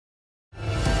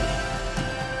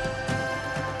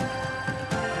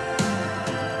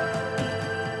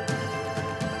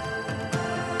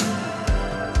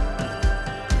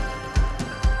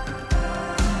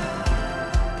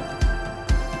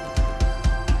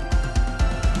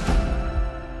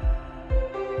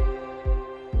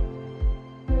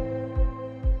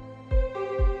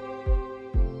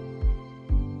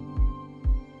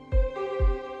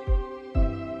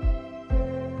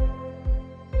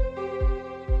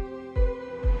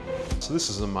So this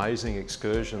is an amazing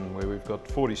excursion where we've got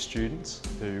 40 students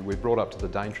who we've brought up to the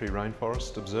Daintree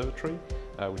Rainforest Observatory,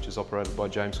 which is operated by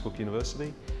James Cook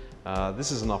University.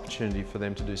 This is an opportunity for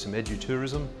them to do some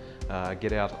edu-tourism,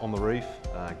 get out on the reef,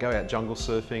 go out jungle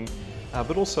surfing,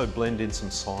 but also blend in some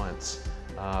science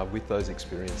with those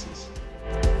experiences.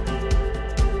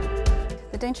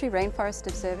 The Daintree Rainforest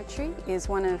Observatory is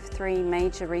one of 3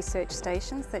 major research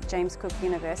stations that James Cook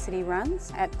University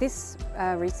runs. At this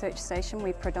research station,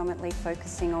 we're predominantly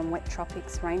focusing on wet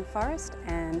tropics rainforest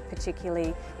and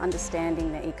particularly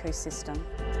understanding the ecosystem.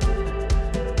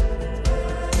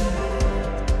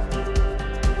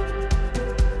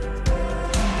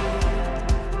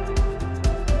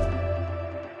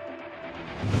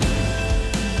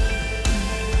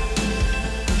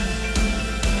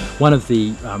 One of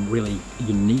the really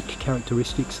unique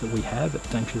characteristics that we have at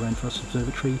Daintree Rainforest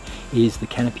Observatory is the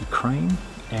canopy crane,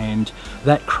 and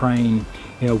that crane,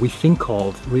 we think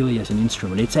of really as an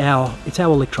instrument. It's our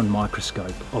electron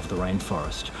microscope of the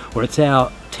rainforest, or it's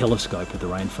our telescope of the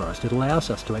rainforest. It allows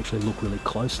us to actually look really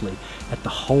closely at the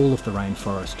whole of the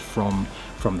rainforest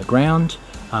from the ground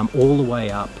all the way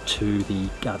up to the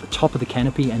top of the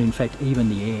canopy, and in fact even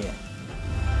the air.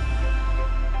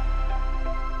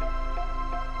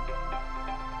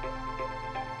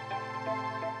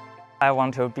 I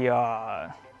want to be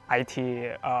a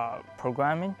IT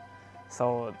programming,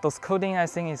 so those coding I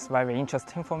think is very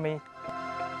interesting for me.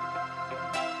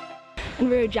 And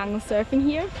we're jungle surfing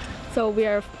here, so we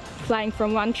are flying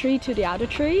from one tree to the other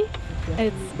tree.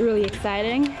 It's really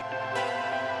exciting.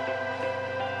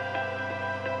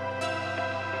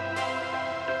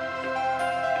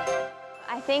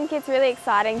 I think it's really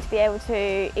exciting to be able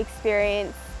to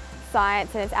experience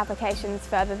science and its applications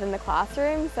further than the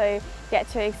classroom, so get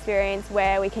to experience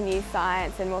where we can use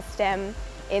science and more STEM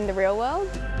in the real world.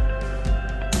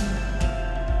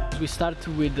 We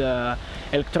started with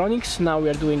electronics, now we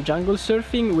are doing jungle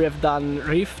surfing, we have done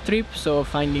reef trips, so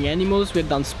finding animals, we have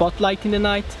done spotlight in the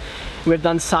night, we have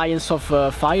done science of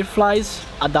fireflies,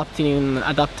 adapted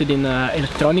in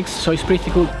electronics, so it's pretty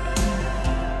cool.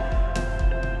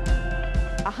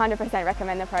 100%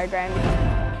 recommend the program.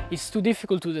 It's too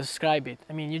difficult to describe it.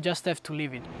 I mean, you just have to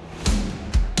live it.